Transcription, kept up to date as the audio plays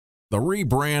The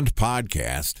Rebrand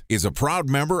Podcast is a proud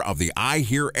member of the I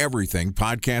Hear Everything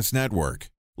Podcast Network.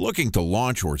 Looking to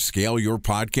launch or scale your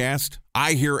podcast?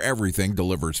 I Hear Everything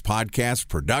delivers podcast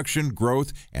production,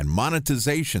 growth, and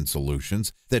monetization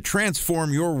solutions that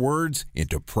transform your words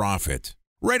into profit.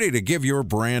 Ready to give your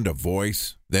brand a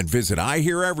voice? Then visit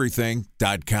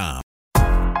iheareverything.com.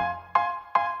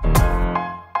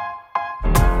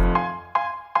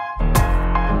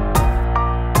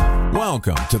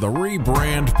 Welcome to the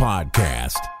Rebrand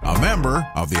Podcast, a member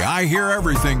of the I Hear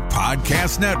Everything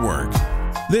Podcast Network.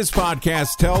 This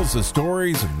podcast tells the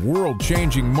stories of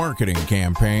world-changing marketing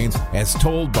campaigns as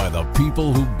told by the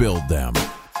people who build them.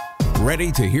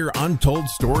 Ready to hear untold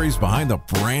stories behind the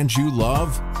brands you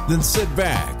love? Then sit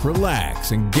back,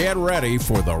 relax, and get ready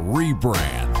for the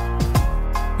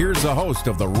rebrand. Here's the host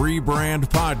of the Rebrand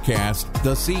Podcast,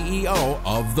 the CEO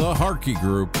of the Harkey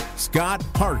Group, Scott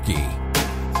Harkey.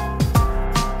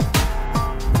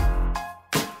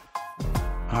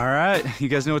 All right. You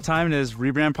guys know what time it is.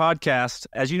 Rebrand Podcast.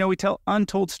 As you know, we tell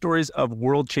untold stories of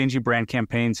world-changing brand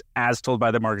campaigns as told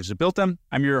by the marketers who built them.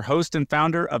 I'm your host and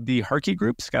founder of the Harkey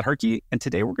Group, Scott Harkey, and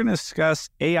today we're going to discuss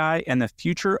AI and the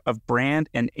future of brand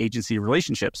and agency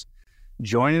relationships.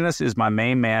 Joining us is my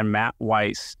main man, Matt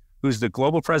Weiss, who's the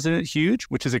global president at Huge,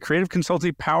 which is a creative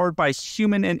consultancy powered by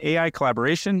human and AI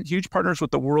collaboration. Huge partners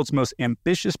with the world's most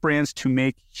ambitious brands to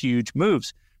make huge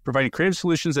moves, providing creative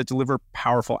solutions that deliver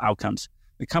powerful outcomes.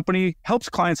 The company helps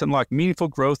clients unlock meaningful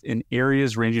growth in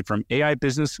areas ranging from AI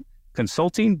business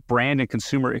consulting, brand and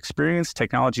consumer experience,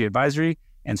 technology advisory,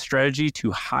 and strategy to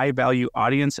high-value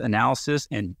audience analysis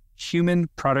and human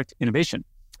product innovation.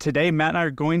 Today, Matt and I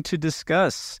are going to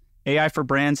discuss AI for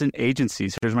brands and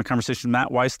agencies. Here's my conversation with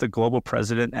Matt Weiss, the global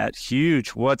president at Huge.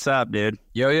 What's up, dude?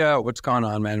 Yo, what's going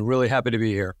on, man? Really happy to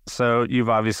be here. So you've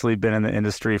obviously been in the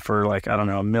industry for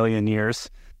a million years.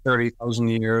 30,000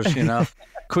 years, you know.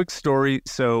 Quick story.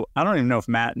 So I don't even know if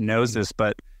Matt knows this,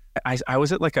 but I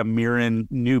was at like a Miran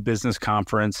new business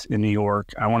conference in New York.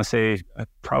 I want to say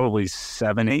probably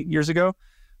 7-8 years ago.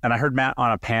 And I heard Matt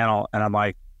on a panel and I'm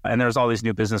like, and there's all these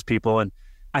new business people. And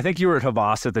I think you were at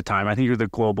Havas at the time. I think you were the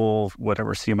global,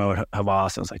 whatever, CMO at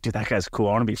Havas. I was like, dude, that guy's cool.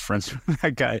 I want to be friends with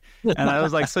that guy. And I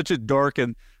was like such a dork.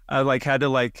 And I had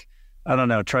to I don't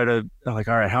know, all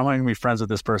right, how am I going to be friends with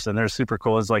this person? They're super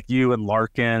cool. It's like you and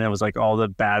Larkin. It was like all the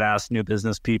badass new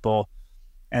business people.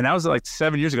 And that was like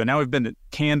 7 years ago. Now we've been at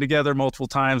Cannes together multiple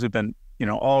times. We've been,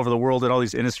 all over the world at all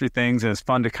these industry things. And it's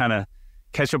fun to kind of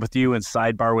catch up with you and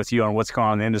sidebar with you on what's going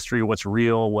on in the industry, what's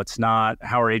real, what's not,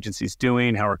 how are agencies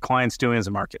doing, how are clients doing? Is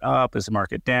the market up? Is the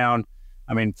market down?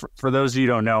 I mean, for those of you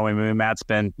who don't know, Matt's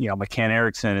been, McCann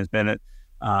Erickson has been at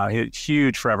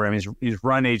Huge forever. I mean, he's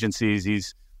run agencies.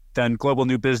 He's done global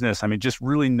new business. I mean, just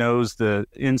really knows the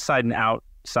inside and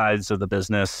outsides of the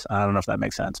business. I don't know if that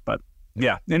makes sense, but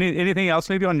yeah. Anything else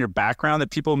maybe on your background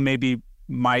that people maybe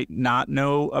might not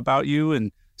know about you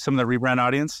and some of the Rebrand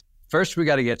audience? First, we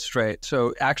got to get straight.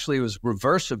 So actually, it was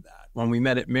reverse of that. When we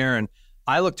met at Miran,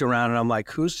 I looked around and I'm like,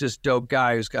 who's this dope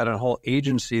guy who's got a whole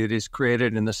agency that he's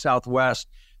created in the Southwest,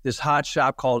 this hot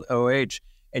shop called OH.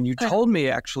 And you told me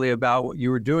actually about what you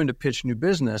were doing to pitch new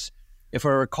business. If I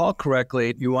recall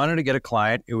correctly, you wanted to get a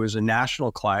client. It was a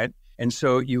national client. And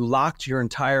so you locked your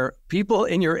entire people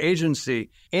in your agency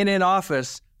in an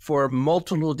office for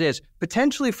multiple days,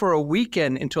 potentially for a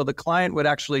weekend until the client would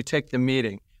actually take the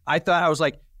meeting. I was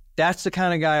like, that's the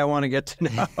kind of guy I want to get to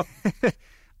know.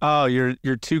 Oh,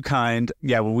 you're too kind.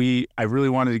 Yeah, I really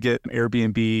wanted to get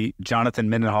Airbnb. Jonathan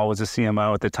Mendenhall was a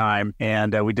CMO at the time.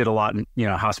 And we did a lot in,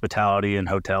 hospitality and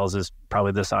hotels, as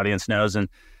probably this audience knows. And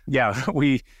yeah,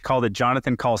 we called it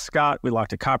Jonathan Calls Scott. We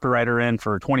locked a copywriter in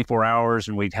for 24 hours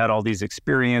and we'd had all these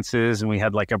experiences and we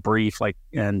had like a brief,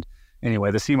 and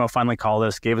anyway, the CMO finally called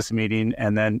us, gave us a meeting,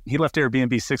 and then he left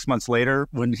Airbnb 6 months later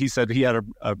when he said he had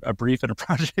a brief and a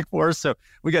project for us. So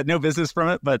we got no business from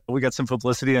it, but we got some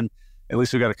publicity and at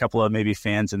least we got a couple of maybe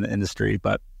fans in the industry.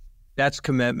 But that's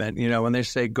commitment. When they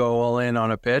say go all in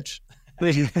on a pitch,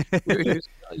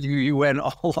 you went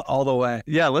all the way.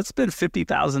 Yeah, let's spend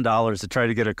 $50,000 to try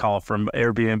to get a call from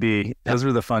Airbnb. Those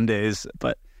were the fun days.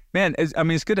 But man,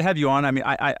 it's good to have you on. I mean,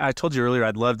 I told you earlier,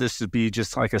 I'd love this to be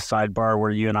just like a sidebar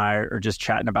where you and I are just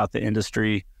chatting about the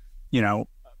industry.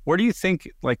 Where do you think,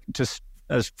 just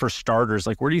as for starters,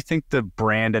 where do you think the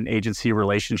brand and agency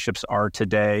relationships are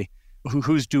today?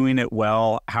 Who's doing it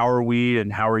well? How are we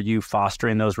and how are you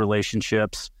fostering those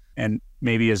relationships? And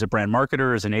maybe as a brand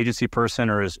marketer, as an agency person,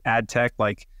 or as ad tech,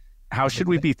 how should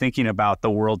we be thinking about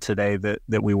the world today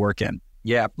that we work in?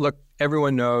 Yeah, look,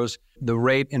 everyone knows the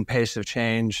rate and pace of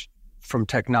change from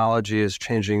technology is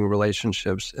changing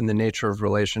relationships and the nature of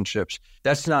relationships.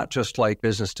 That's not just like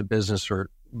business to business,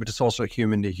 but it's also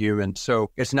human to human. So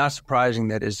it's not surprising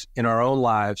that as in our own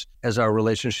lives, as our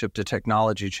relationship to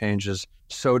technology changes,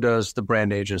 so does the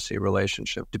brand agency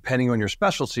relationship. Depending on your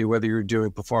specialty, whether you're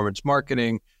doing performance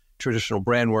marketing, traditional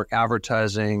brand work,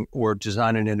 advertising, or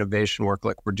design and innovation work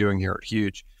like we're doing here at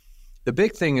Huge. The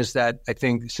big thing is that I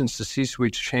think since the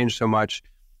C-suite's changed so much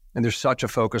and there's such a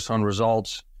focus on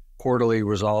results, quarterly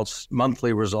results,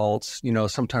 monthly results,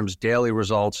 sometimes daily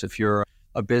results if you're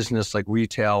a business like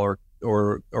retail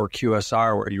or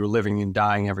QSR where you're living and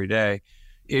dying every day,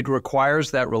 it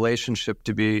requires that relationship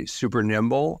to be super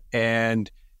nimble and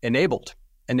enabled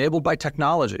by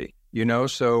technology,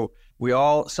 So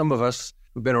some of us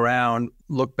who've been around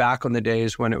look back on the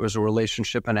days when it was a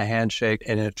relationship and a handshake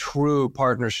and a true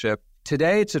partnership.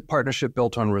 Today, it's a partnership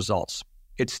built on results.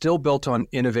 It's still built on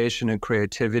innovation and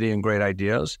creativity and great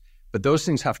ideas, but those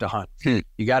things have to hunt.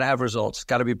 You got to have results. It's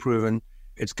got to be proven.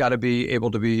 It's got to be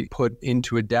able to be put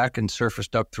into a deck and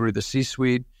surfaced up through the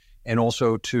C-suite and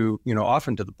also to,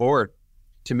 often to the board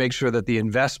to make sure that the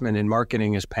investment in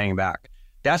marketing is paying back.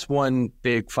 That's one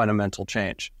big fundamental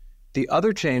change. The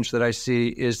other change that I see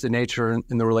is the nature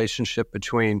in the relationship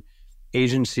between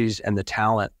agencies and the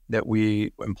talent that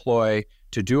we employ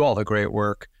to do all the great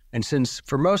work. And since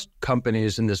for most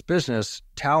companies in this business,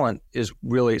 talent is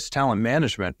really, it's talent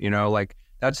management,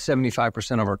 that's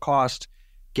 75% of our cost.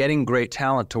 Getting great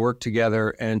talent to work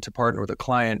together and to partner with a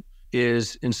client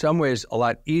is in some ways a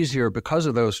lot easier because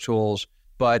of those tools,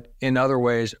 but in other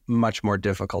ways, much more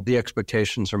difficult. The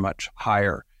expectations are much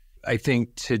higher. I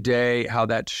think today how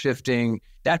that's shifting,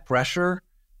 that pressure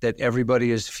that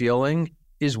everybody is feeling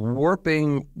is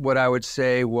warping what I would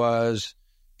say was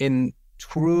in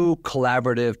true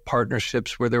collaborative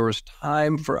partnerships where there was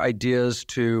time for ideas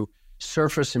to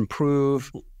surface,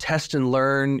 improve, test and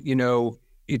learn.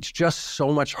 It's just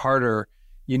so much harder.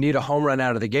 You need a home run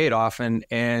out of the gate often,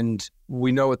 and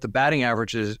we know what the batting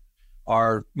averages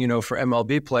are, for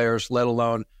MLB players, let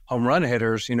alone home run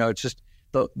hitters. It's just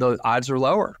the odds are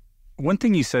lower. One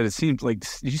thing you said, it seemed like,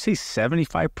 did you say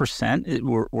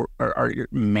 75% are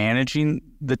managing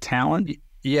the talent?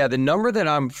 Yeah, the number that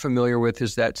I'm familiar with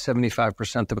is that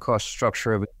 75% of the cost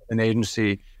structure of an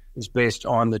agency is based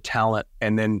on the talent.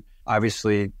 And then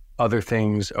obviously other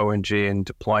things, O&G and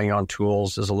deploying on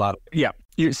tools is a lot. Yeah,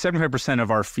 75% of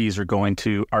our fees are going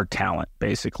to our talent,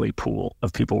 basically, pool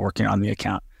of people working on the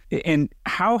account. And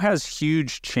how has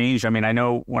Huge changed? I mean, I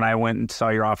know when I went and saw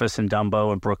your office in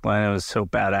Dumbo and Brooklyn, it was so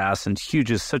badass. And Huge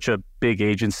is such a big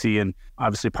agency and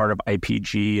obviously part of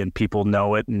IPG, and people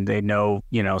know it and they know,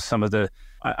 some of the,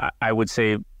 I would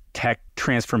say, tech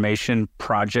transformation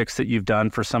projects that you've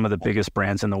done for some of the biggest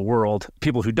brands in the world.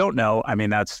 People who don't know, I mean,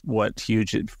 that's what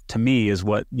Huge, to me, is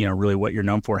what, really what you're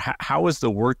known for. How has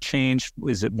the work changed?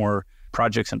 Is it more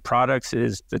projects and products?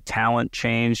 Is the talent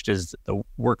changed? Is the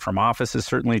work from office has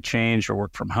certainly changed, or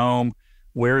work from home?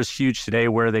 Where is Huge today?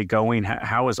 Where are they going?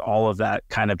 How is all of that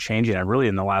kind of changing? And really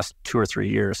in the last 2 or 3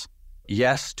 years?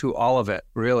 Yes to all of it,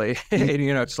 really.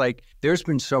 It's like there's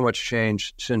been so much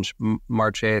change since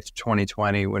March 8th,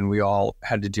 2020, when we all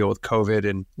had to deal with COVID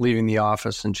and leaving the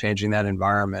office and changing that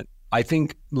environment. I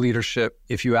think leadership,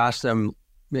 if you ask them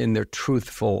and they're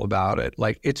truthful about it,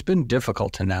 like it's been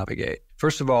difficult to navigate.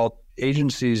 First of all,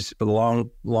 agencies for the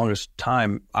longest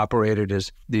time operated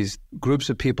as these groups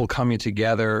of people coming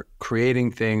together,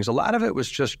 creating things. A lot of it was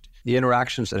just the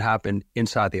interactions that happened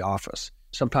inside the office.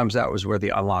 Sometimes that was where the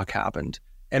unlock happened.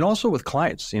 And also with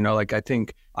clients, I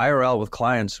think IRL with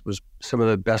clients was some of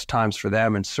the best times for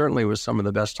them, and certainly was some of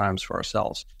the best times for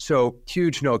ourselves. So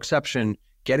Huge, no exception,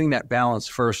 getting that balance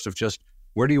first of just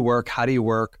where do you work? How do you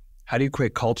work? How do you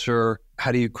create culture?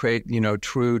 How do you create,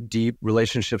 true, deep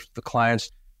relationships with the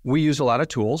clients? We use a lot of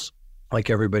tools like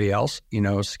everybody else,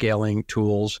 scaling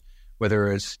tools,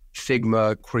 whether it's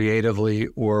Figma creatively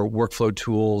or workflow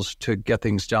tools to get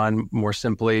things done more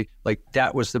simply. Like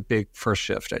that was the big first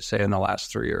shift, I'd say, in the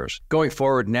last 3 years. Going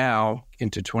forward now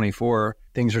into 24,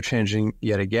 things are changing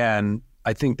yet again.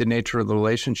 I think the nature of the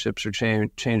relationships are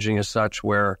changing as such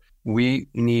where we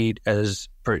need, as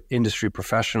industry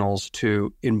professionals,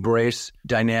 to embrace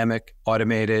dynamic,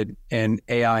 automated, and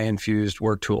AI-infused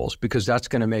work tools, because that's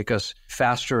going to make us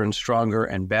faster and stronger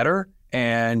and better.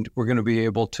 And we're going to be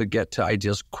able to get to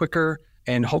ideas quicker.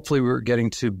 And hopefully we're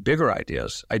getting to bigger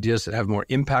ideas that have more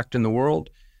impact in the world,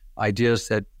 ideas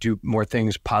that do more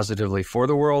things positively for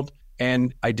the world,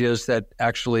 and ideas that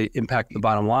actually impact the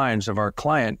bottom lines of our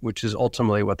client, which is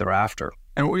ultimately what they're after.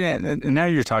 And now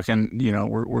you're talking,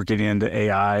 we're getting into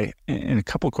AI, and a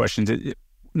couple of questions.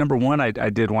 Number one, I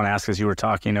did want to ask, as you were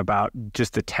talking about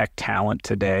just the tech talent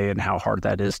today and how hard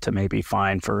that is to maybe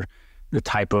find for the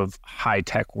type of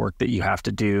high-tech work that you have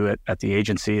to do at the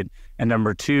agency. And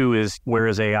number two is, where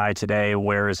is AI today?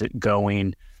 Where is it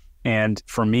going? And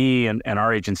for me and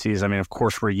our agencies, I mean, of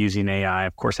course, we're using AI.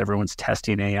 Of course, everyone's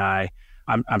testing AI.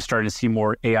 I'm starting to see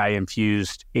more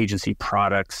AI-infused agency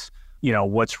products. You know,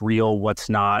 what's real, what's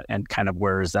not, and kind of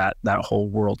where is that whole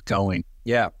world going?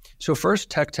 Yeah. So first,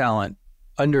 tech talent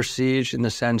under siege in the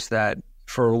sense that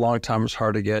for a long time it was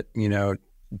hard to get,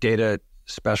 data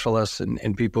specialists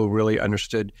and people who really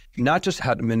understood not just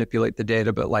how to manipulate the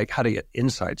data, but like how to get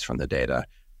insights from the data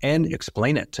and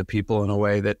explain it to people in a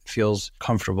way that feels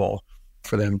comfortable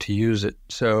for them to use it.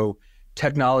 So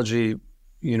technology,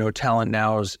 talent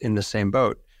now is in the same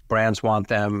boat. Brands want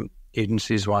them,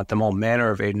 agencies want them, all manner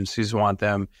of agencies want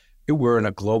them. We're in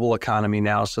a global economy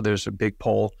now, so there's a big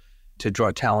pull to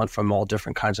draw talent from all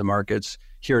different kinds of markets.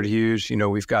 Here at Huge,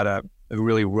 we've got a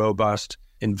really robust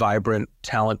and vibrant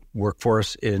talent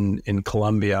workforce in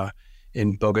Colombia,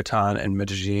 in Bogota and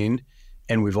Medellin.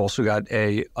 And we've also got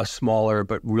a smaller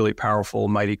but really powerful,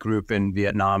 mighty group in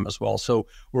Vietnam as well. So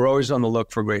we're always on the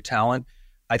look for great talent.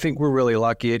 I think we're really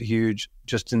lucky at Huge,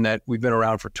 just in that we've been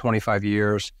around for 25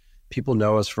 years. People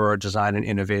know us for our design and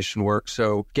innovation work.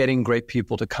 So getting great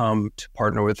people to come to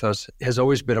partner with us has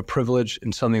always been a privilege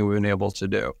and something we've been able to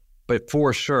do. But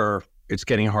for sure, it's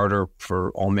getting harder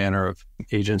for all manner of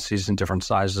agencies in different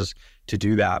sizes to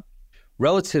do that.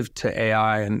 Relative to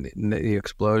AI and the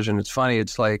explosion, it's funny.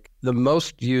 It's like the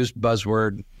most used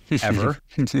buzzword ever.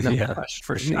 Yeah,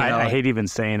 for sure. I hate even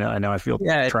saying it. I know I feel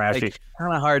trashy. Like,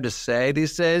 kind of hard to say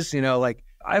these days. I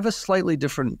have a slightly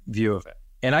different view of it.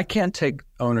 And I can't take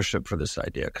ownership for this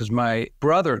idea because my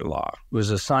brother-in-law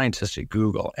was a scientist at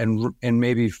Google. And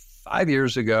maybe 5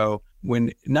 years ago,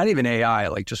 when not even AI,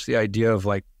 like just the idea of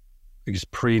like these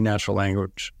pre-natural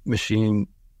language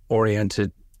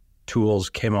machine-oriented tools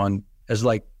came on as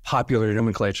like popular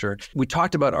nomenclature. We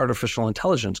talked about artificial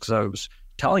intelligence because I was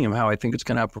telling him how I think it's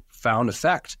going to have a profound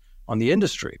effect on the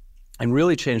industry and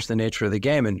really change the nature of the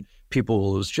game. And people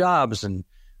will lose jobs and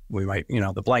we might,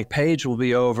 the blank page will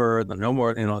be over, no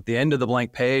more, at the end of the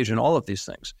blank page and all of these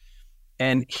things.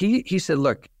 And he said,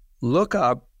 look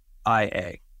up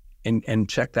IA and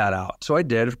check that out. So I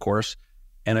did, of course,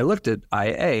 and I looked at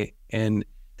IA, and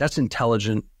that's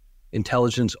intelligence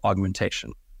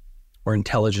augmentation or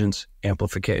intelligence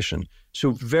amplification.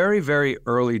 So very, very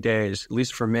early days, at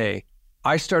least for me,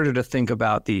 I started to think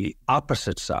about the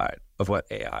opposite side of what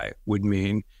AI would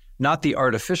mean, not the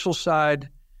artificial side,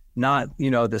 not,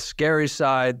 the scary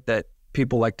side that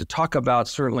people like to talk about.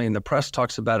 Certainly in the press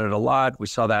talks about it a lot. We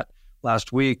saw that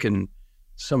last week in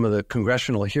some of the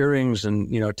congressional hearings and,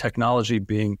 technology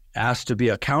being asked to be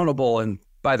accountable. And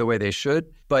by the way, they should.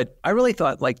 But I really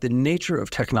thought like the nature of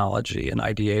technology and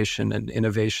ideation and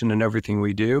innovation and everything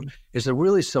we do is a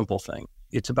really simple thing.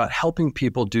 It's about helping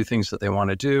people do things that they want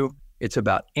to do. It's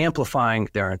about amplifying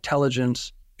their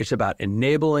intelligence. It's about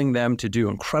enabling them to do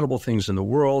incredible things in the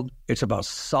world. It's about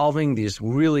solving these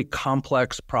really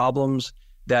complex problems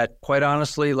that, quite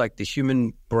honestly, like the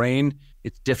human brain,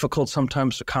 it's difficult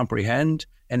sometimes to comprehend,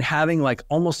 and having like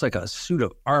almost like a suit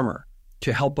of armor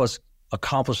to help us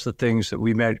accomplish the things that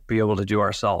we might be able to do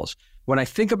ourselves. When I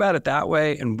think about it that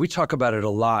way, and we talk about it a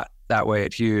lot that way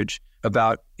at Huge,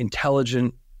 about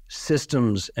intelligent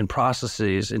systems and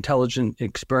processes, intelligent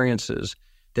experiences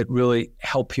that really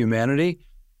help humanity,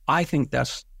 I think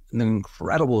that's an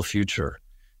incredible future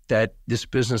that this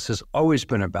business has always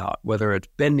been about, whether it's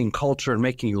bending culture and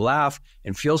making you laugh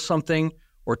and feel something,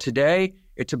 or today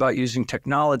it's about using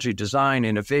technology, design,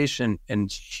 innovation,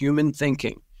 and human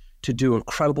thinking to do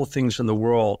incredible things in the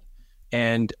world.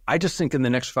 And I just think in the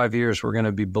next 5 years, we're going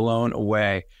to be blown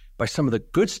away by some of the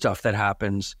good stuff that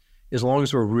happens, as long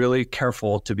as we're really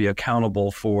careful to be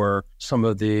accountable for some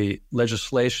of the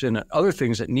legislation and other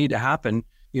things that need to happen,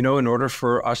 in order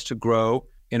for us to grow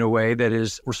in a way that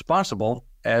is responsible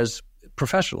as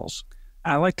professionals.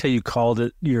 I liked how you called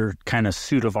it your kind of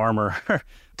suit of armor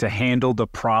to handle the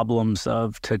problems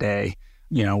of today.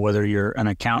 Whether you're an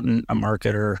accountant, a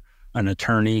marketer, an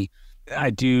attorney,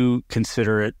 I do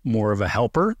consider it more of a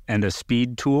helper and a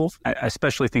speed tool. I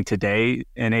especially think today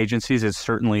in agencies, it's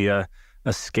certainly a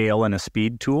scale and a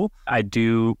speed tool. I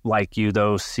do, like you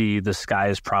though, see the sky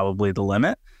is probably the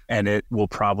limit. And it will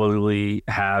probably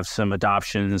have some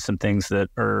adoption and some things that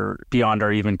are beyond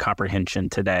our even comprehension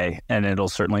today. And it'll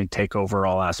certainly take over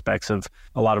all aspects of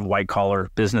a lot of white-collar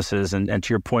businesses. And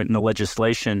to your point in the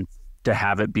legislation, to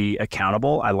have it be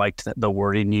accountable, I liked the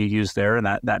wording you used there, and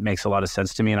that makes a lot of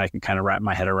sense to me, and I can kind of wrap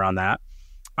my head around that.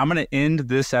 I'm going to end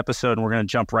this episode and we're going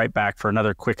to jump right back for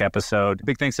another quick episode.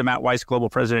 Big thanks to Matt Weiss, Global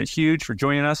President Huge, for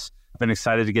joining us. I've been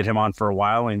excited to get him on for a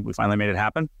while and we finally made it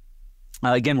happen.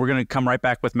 Again, we're going to come right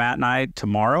back with Matt and I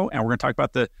tomorrow, and we're going to talk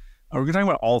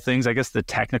about all things. I guess the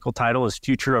technical title is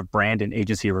Future of Brand and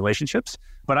Agency Relationships,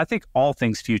 but I think all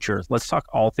things future. Let's talk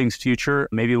all things future.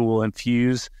 Maybe we'll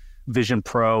infuse Vision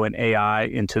Pro and AI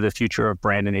into the future of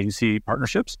brand and agency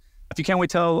partnerships. If you can't wait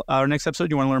till our next episode,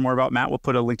 you want to learn more about Matt, we'll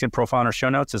put a LinkedIn profile in our show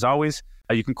notes. As always,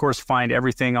 you can, of course, find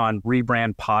everything on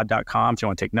rebrandpod.com. If you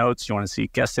want to take notes, you want to see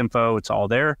guest info, it's all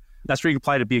there. That's where you can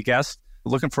apply to be a guest.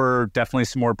 Looking for definitely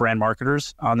some more brand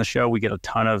marketers on the show. We get a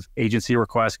ton of agency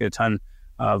requests, get a ton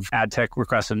of ad tech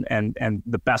requests, and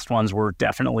the best ones we're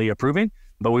definitely approving.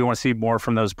 But we want to see more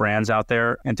from those brands out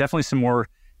there, and definitely some more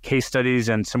case studies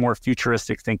and some more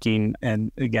futuristic thinking.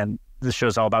 And again, this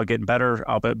show's all about getting better,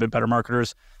 all about better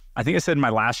marketers. I think I said in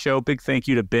my last show, big thank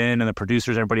you to Ben and the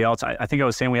producers, everybody else. I think I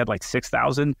was saying we had like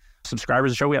 6,000 subscribers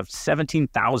to the show. We have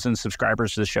 17,000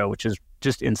 subscribers to the show, which is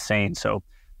just insane. So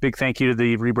big thank you to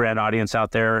the Rebrand audience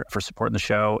out there for supporting the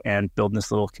show and building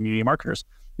this little community of marketers.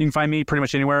 You can find me pretty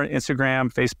much anywhere,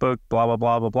 Instagram, Facebook, blah, blah,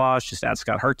 blah, blah, blah. It's just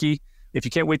 @Scott Harkey. If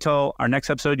you can't wait till our next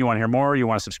episode, you want to hear more, you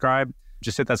want to subscribe,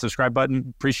 just hit that subscribe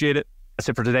button. Appreciate it. That's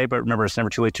it for today. But remember, it's never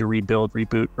too late to rebuild,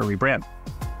 reboot, or rebrand.